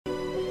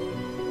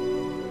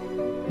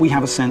We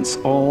have a sense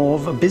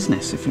of a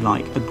business, if you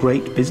like, a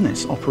great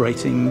business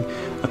operating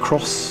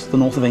across the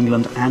north of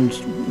England and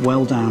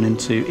well down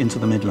into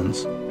the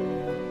Midlands.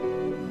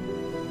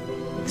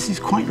 This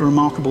is quite a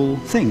remarkable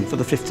thing for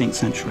the 15th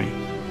century.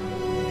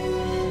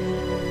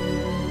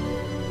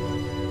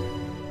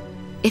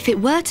 If it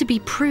were to be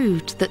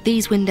proved that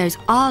these windows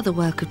are the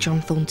work of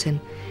John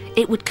Thornton,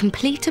 it would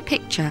complete a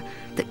picture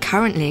that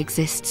currently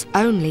exists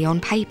only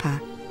on paper.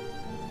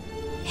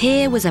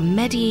 Here was a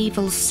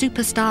medieval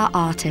superstar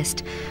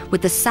artist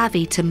with the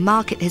savvy to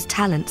market his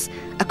talents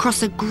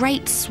across a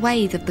great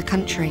swathe of the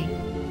country.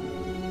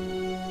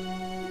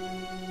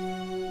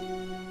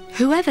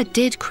 Whoever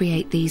did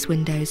create these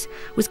windows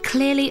was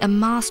clearly a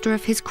master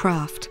of his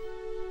craft.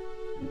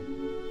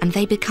 And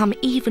they become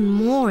even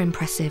more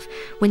impressive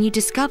when you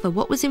discover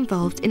what was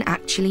involved in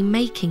actually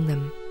making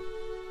them.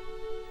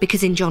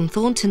 Because in John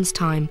Thornton's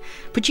time,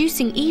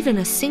 producing even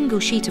a single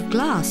sheet of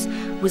glass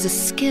was a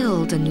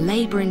skilled and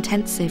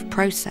labour-intensive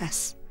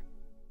process.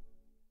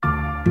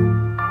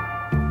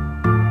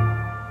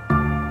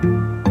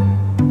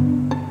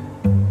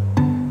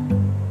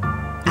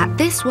 At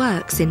this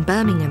works in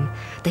Birmingham,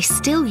 they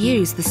still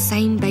use the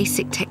same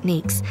basic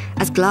techniques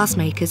as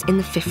glassmakers in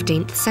the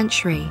 15th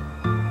century.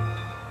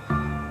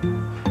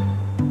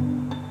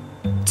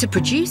 To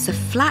produce a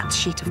flat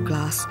sheet of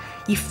glass,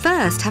 you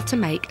first have to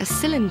make a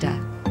cylinder.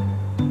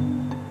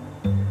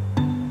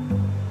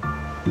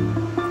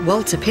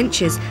 Walter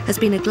Pinches has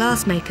been a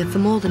glassmaker for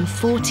more than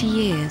 40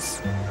 years.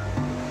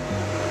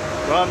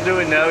 What I'm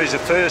doing now is a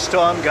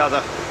first-time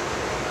gather.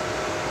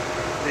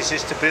 This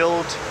is to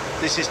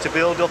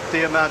build up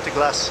the amount of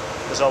glass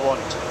as I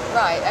want.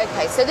 Right,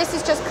 okay, so this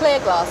is just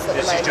clear glass at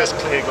the moment? This is just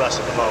clear glass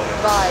at the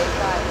moment. Right,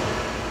 right.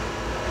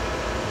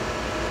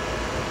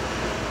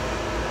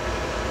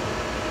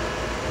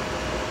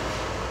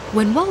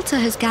 When Walter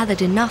has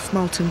gathered enough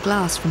molten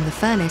glass from the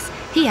furnace,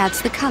 he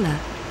adds the colour,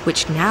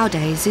 which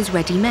nowadays is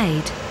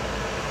ready-made.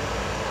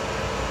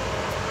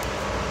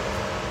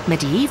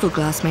 Medieval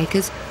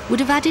glassmakers would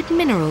have added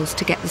minerals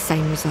to get the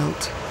same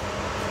result.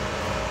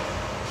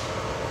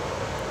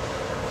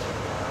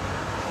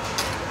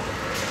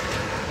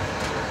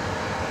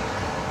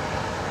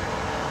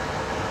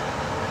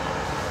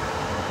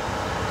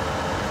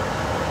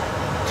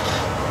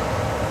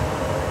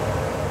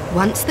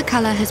 Once the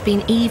colour has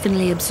been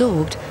evenly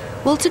absorbed,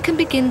 Walter can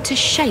begin to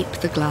shape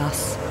the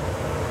glass.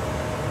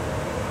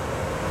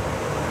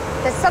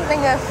 There's something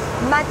of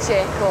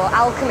magic or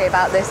alchemy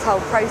about this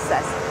whole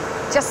process.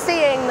 Just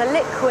seeing the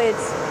liquid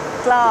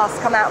glass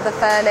come out of the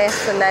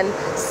furnace and then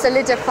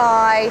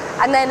solidify,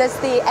 and then as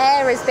the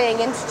air is being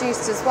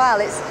introduced as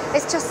well,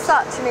 it's just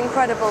such an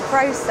incredible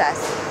process.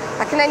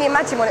 I can only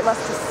imagine what it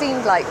must have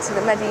seemed like to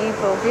the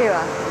medieval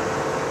viewer.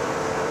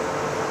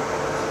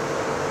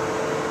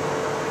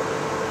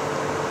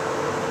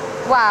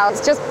 Wow,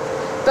 it's just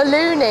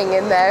ballooning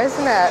in there,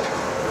 isn't it?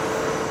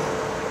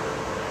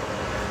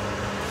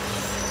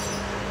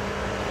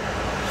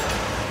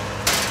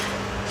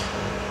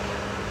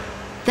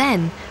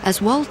 Then,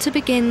 as Walter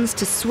begins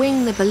to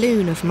swing the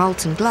balloon of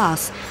molten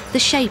glass, the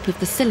shape of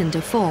the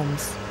cylinder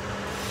forms.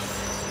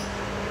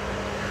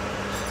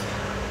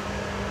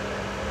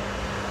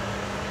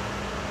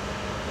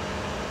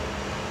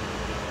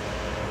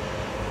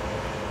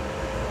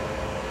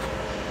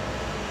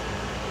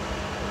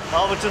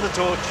 Over to the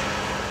torch.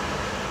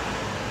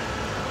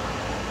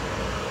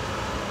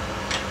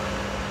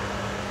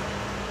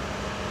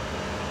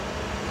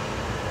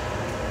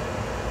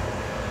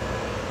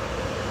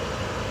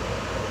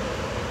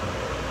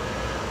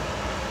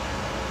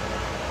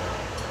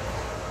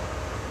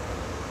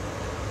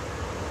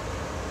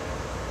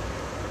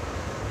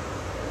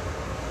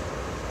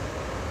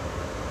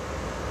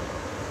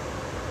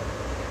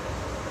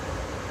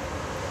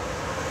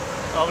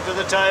 Over to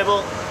the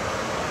table.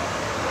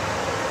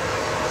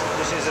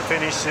 This is a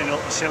finished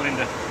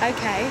cylinder.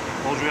 Okay.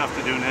 All we have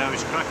to do now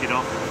is crack it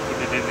off, put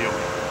it in the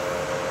oven.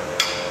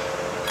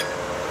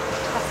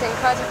 That's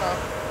incredible.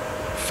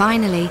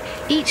 Finally,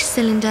 each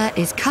cylinder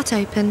is cut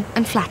open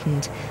and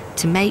flattened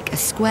to make a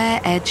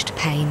square-edged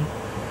pane.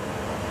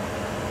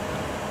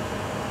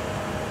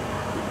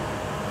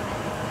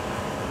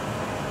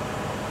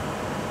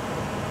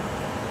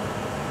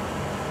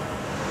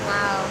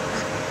 Wow.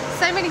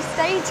 So many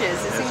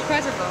stages, it's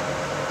incredible.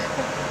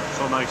 That's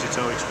what makes it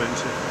so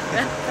expensive.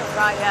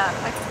 Right, yeah,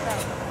 I can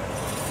tell.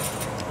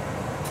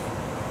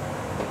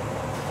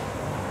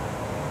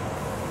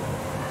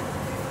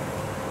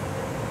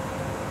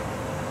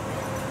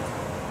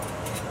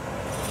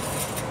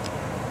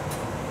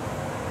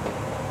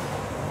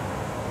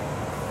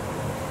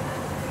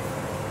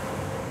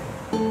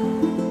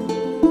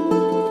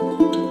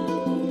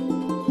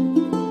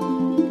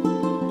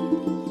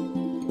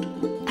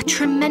 A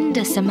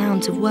tremendous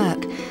amount of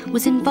work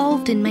was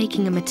involved in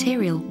making a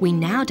material we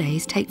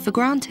nowadays take for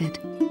granted.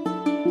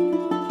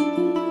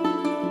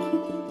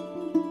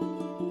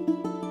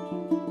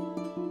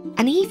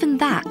 And even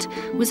that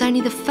was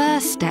only the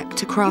first step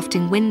to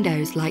crafting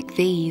windows like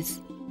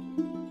these.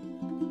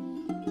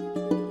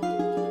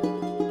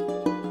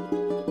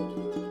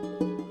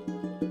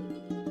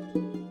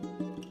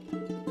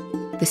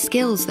 The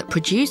skills that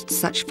produced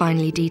such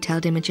finely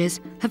detailed images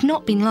have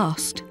not been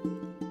lost.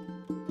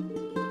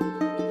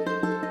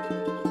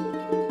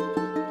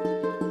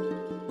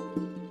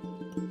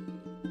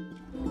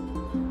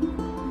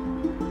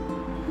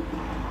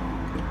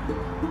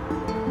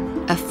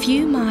 A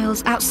few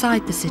miles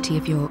outside the city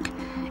of York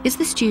is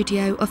the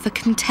studio of the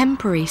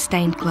contemporary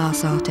stained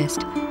glass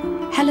artist,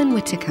 Helen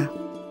Whitaker.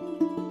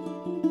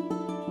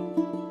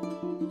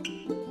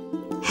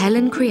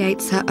 Helen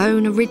creates her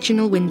own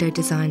original window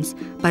designs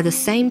by the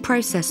same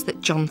process that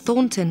John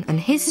Thornton and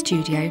his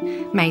studio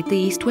made the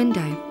east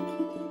window.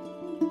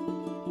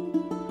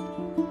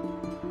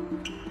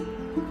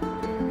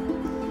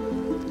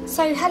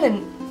 So,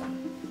 Helen,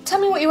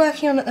 tell me what you're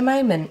working on at the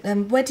moment.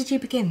 Where did you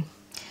begin?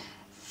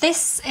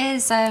 This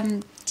is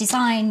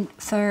design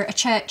for a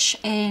church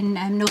in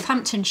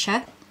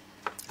Northamptonshire.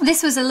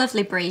 This was a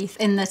lovely brief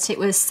in that it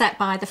was set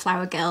by the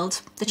Flower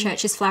Guild, the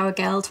church's Flower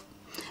Guild.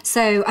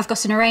 So I've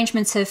got an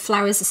arrangement of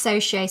flowers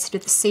associated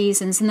with the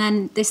seasons, and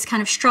then this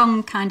kind of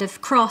strong kind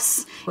of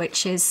cross,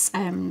 which is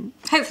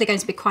hopefully going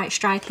to be quite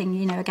striking,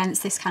 you know,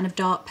 against this kind of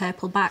dark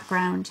purple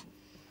background.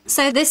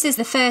 So this is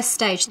the first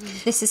stage.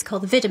 This is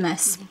called the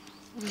vidimus.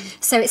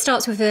 So it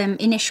starts with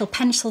initial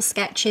pencil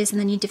sketches, and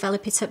then you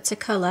develop it up to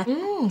colour.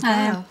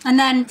 Wow. And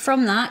then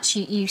from that,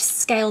 you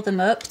scale them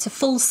up to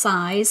full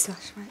size.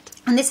 Gosh, right.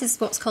 And this is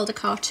what's called a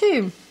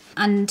cartoon.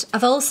 And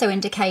I've also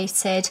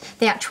indicated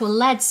the actual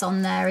leads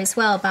on there as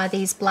well by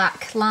these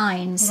black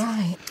lines.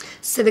 Right.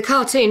 So the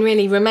cartoon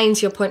really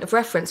remains your point of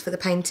reference for the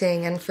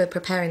painting and for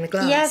preparing the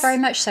glass. Yeah, very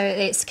much so.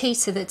 It's key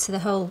to the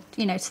whole,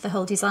 you know, to the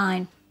whole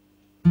design.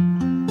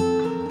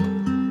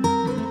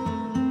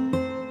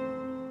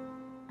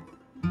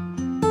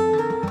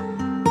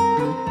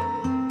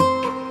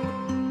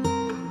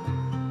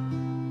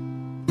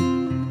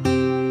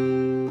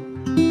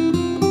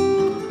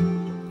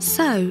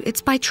 So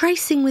it's by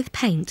tracing with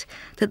paint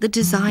that the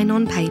design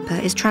on paper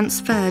is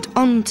transferred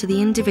onto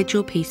the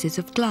individual pieces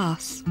of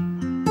glass.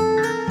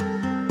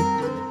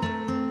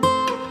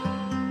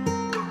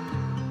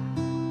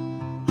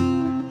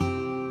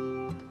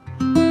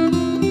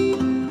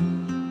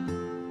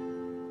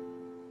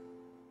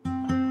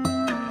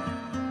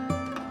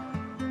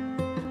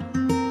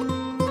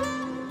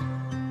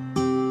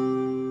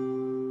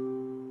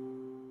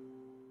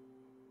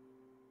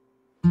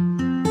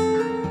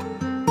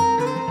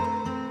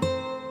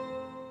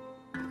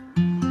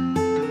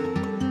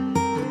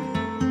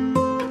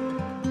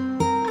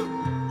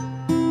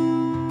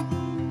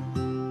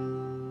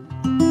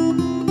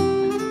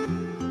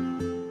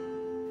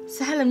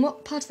 So Helen,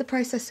 what part of the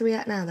process are we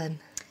at now then?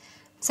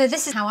 So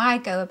this is how I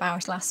go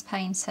about glass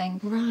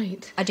painting.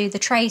 Right. I do the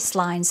trace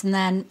lines, and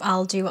then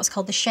I'll do what's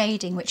called the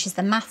shading, which is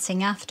the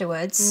matting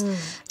afterwards.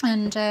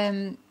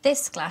 And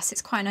this glass,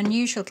 it's quite an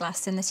unusual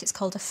glass in that it's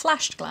called a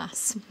flashed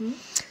glass. You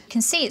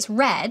can see it's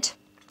red,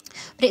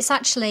 but it's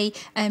actually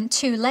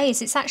two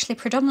layers. It's actually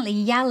predominantly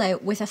yellow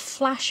with a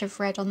flash of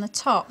red on the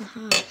top.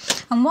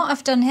 And what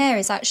I've done here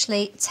is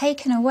actually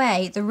taken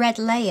away the red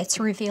layer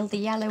to reveal the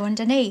yellow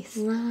underneath.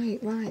 Right,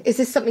 right. Is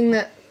this something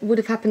that would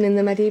have happened in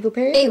the medieval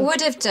period? It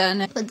would have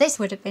done, but this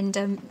would have been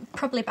done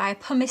probably by a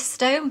pumice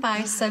stone,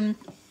 by some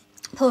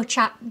poor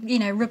chap, you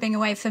know, rubbing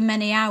away for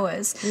many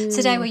hours.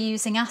 Today we're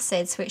using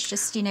acids, which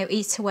just, you know,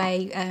 eat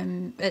away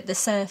at the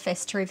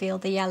surface to reveal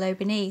the yellow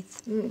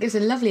beneath. It gives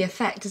a lovely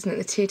effect, doesn't it,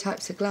 the two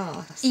types of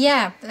glass?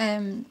 Yeah.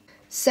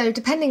 So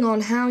depending on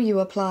how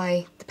you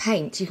apply the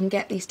paint, you can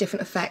get these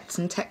different effects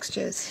and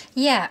textures.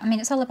 Yeah, I mean,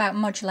 it's all about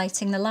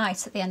modulating the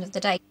light at the end of the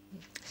day.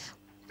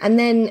 And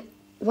then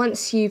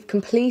once you've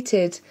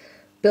completed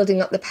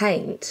building up the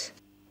paint,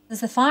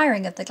 there's the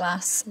firing of the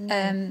glass.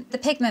 The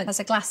pigment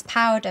has a glass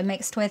powder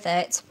mixed with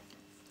it.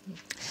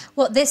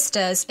 What this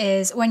does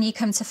is when you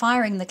come to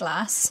firing the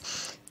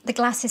glass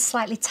is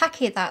slightly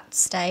tacky at that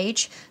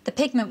stage. The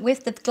pigment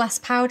with the glass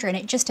powder in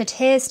it just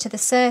adheres to the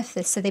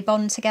surface, so they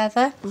bond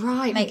together,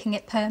 right, making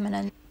it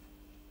permanent.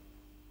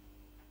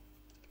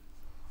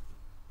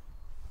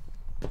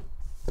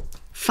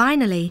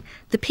 Finally,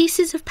 the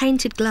pieces of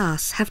painted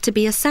glass have to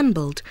be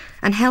assembled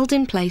and held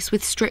in place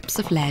with strips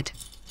of lead.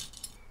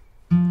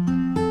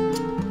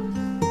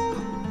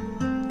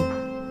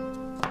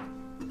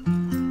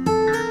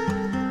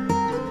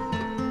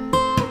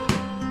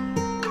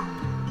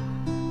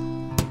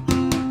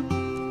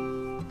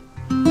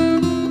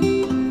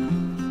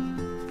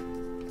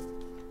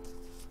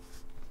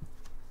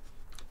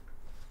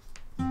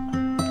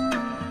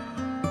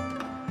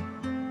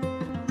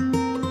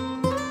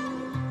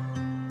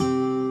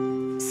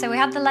 So we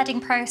had the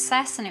leading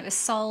process and it was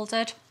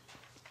soldered.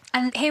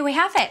 And here we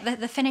have it,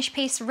 the finished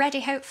piece ready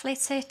hopefully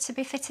to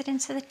be fitted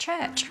into the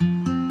church.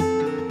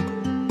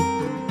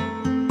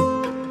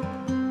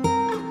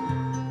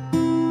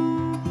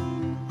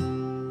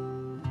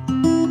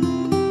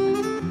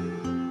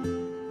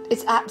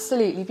 It's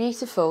absolutely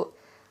beautiful.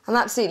 I'm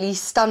absolutely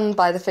stunned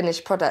by the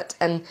finished product,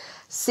 and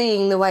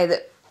seeing the way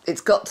that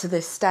it's got to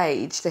this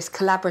stage, this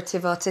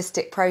collaborative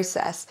artistic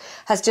process,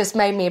 has just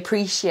made me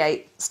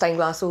appreciate stained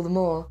glass all the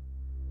more.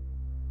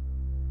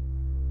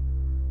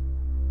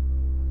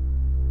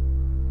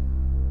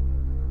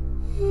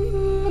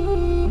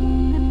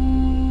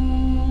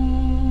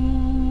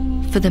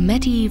 For the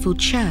medieval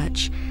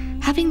church,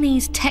 having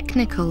these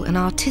technical and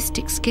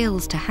artistic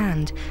skills to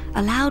hand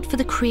allowed for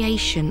the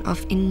creation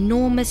of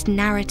enormous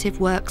narrative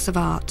works of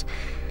art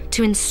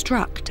to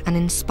instruct and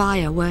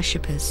inspire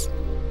worshippers.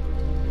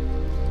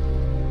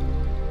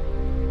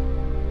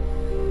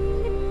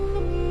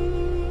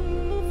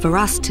 For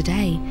us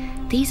today,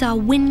 these are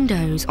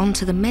windows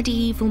onto the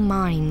medieval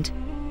mind,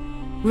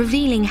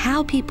 revealing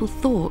how people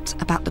thought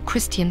about the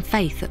Christian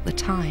faith at the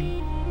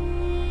time.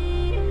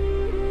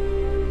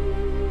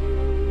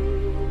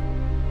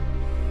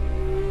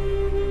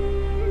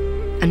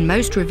 And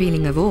most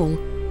revealing of all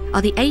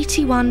are the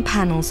 81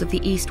 panels of the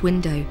east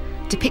window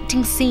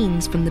depicting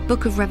scenes from the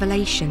Book of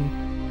Revelation,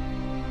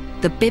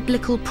 the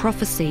biblical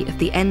prophecy of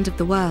the end of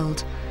the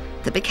world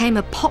that became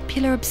a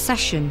popular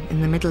obsession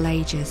in the Middle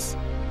Ages.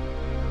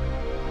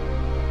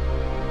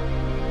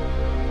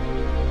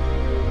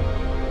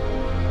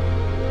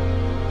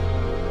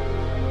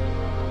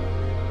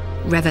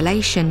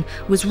 Revelation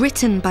was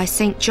written by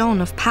St.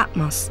 John of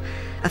Patmos,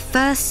 a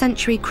 1st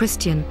century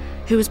Christian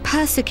who was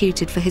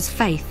persecuted for his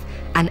faith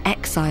and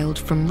exiled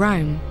from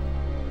Rome.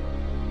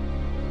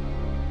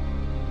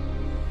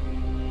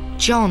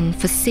 John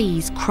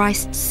foresees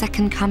Christ's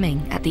second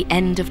coming at the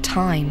end of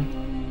time,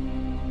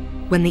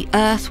 when the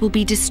earth will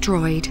be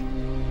destroyed.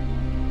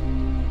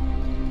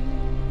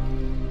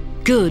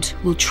 Good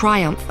will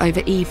triumph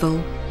over evil.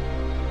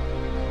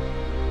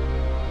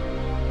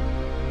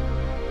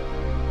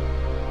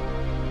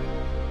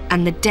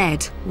 And the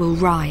dead will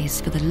rise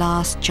for the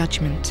last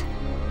judgment.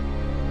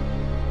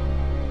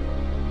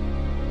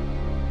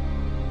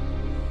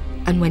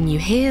 And when you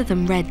hear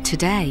them read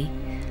today,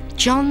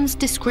 John's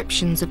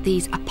descriptions of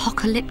these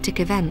apocalyptic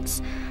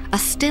events are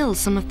still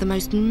some of the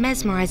most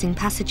mesmerizing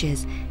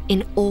passages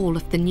in all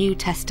of the New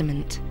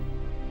Testament.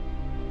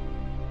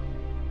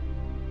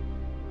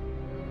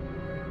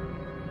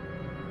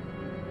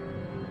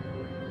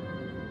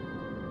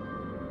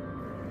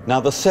 Now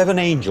the 7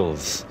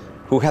 angels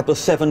who had the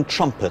 7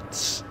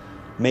 trumpets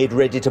made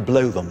ready to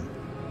blow them.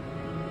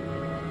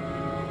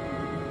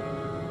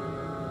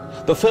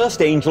 The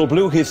first angel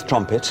blew his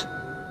trumpet,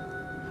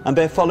 and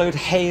there followed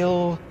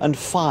hail and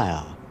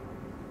fire,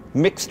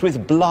 mixed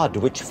with blood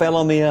which fell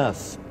on the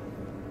earth.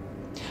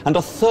 And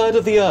 1/3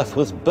 of the earth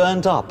was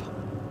burnt up,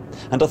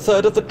 and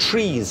 1/3 of the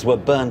trees were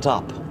burnt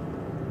up,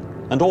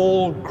 and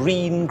all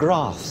green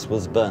grass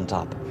was burnt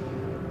up.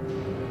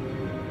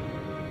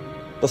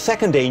 The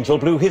second angel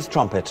blew his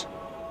trumpet,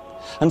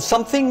 and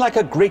something like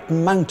a great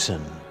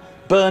mountain,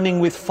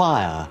 burning with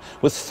fire,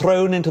 was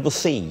thrown into the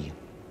sea.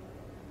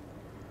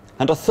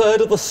 And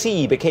 1/3 of the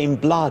sea became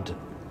blood.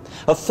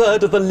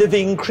 1/3 of the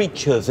living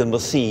creatures in the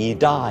sea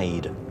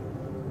died,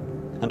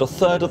 and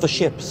 1/3 of the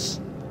ships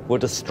were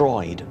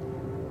destroyed.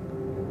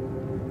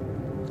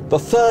 The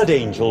third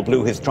angel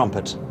blew his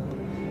trumpet,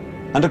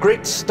 and a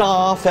great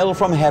star fell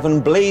from heaven,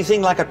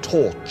 blazing like a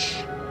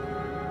torch.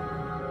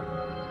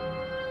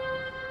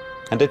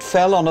 And it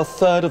fell on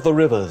 1/3 of the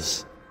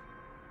rivers,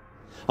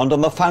 and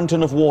on the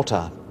fountain of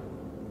water.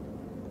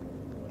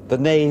 The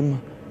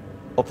name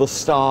of the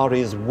star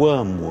is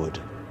Wormwood.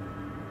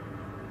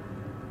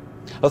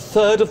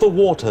 1/3 of the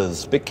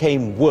waters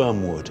became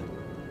wormwood,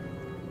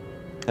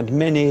 and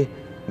many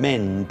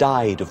men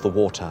died of the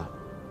water,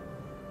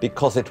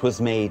 because it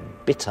was made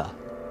bitter.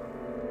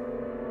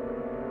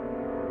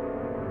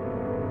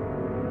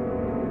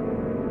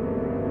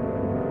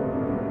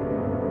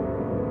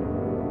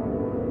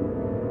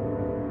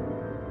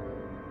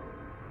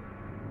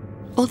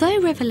 Although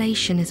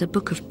Revelation is a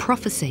book of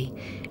prophecy,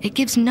 it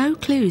gives no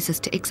clues as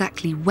to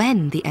exactly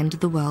when the end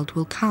of the world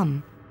will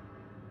come.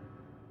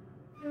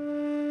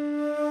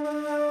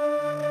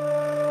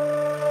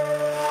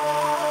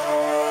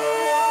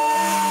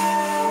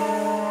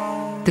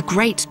 The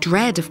great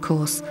dread, of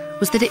course,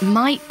 was that it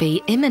might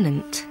be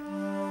imminent.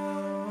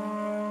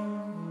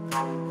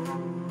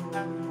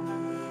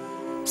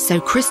 So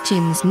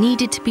Christians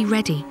needed to be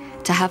ready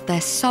to have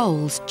their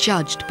souls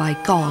judged by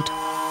God.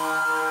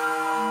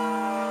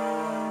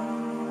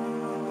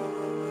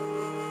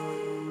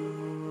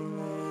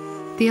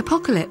 The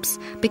apocalypse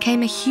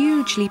became a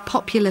hugely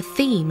popular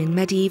theme in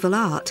medieval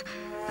art,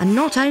 and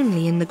not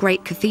only in the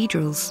great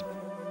cathedrals.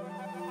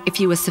 If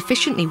you were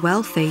sufficiently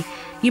wealthy,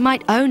 you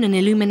might own an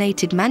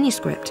illuminated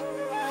manuscript.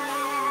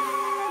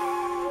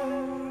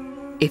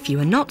 If you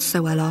were not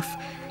so well off,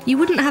 you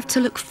wouldn't have to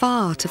look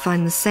far to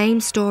find the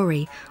same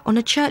story on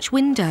a church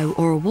window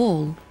or a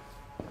wall.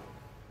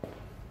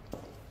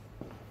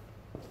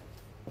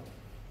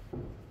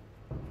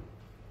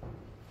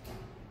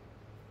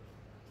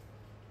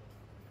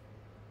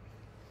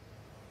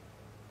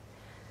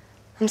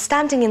 I'm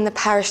standing in the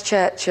parish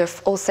church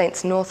of All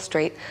Saints North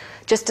Street,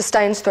 just a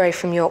stone's throw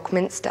from York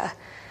Minster.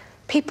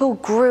 People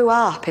grew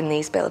up in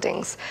these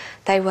buildings.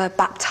 They were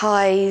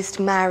baptised,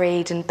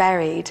 married and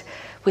buried,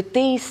 with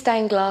these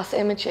stained glass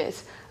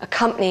images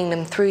accompanying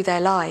them through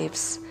their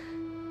lives.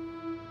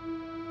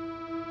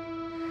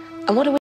 And what do we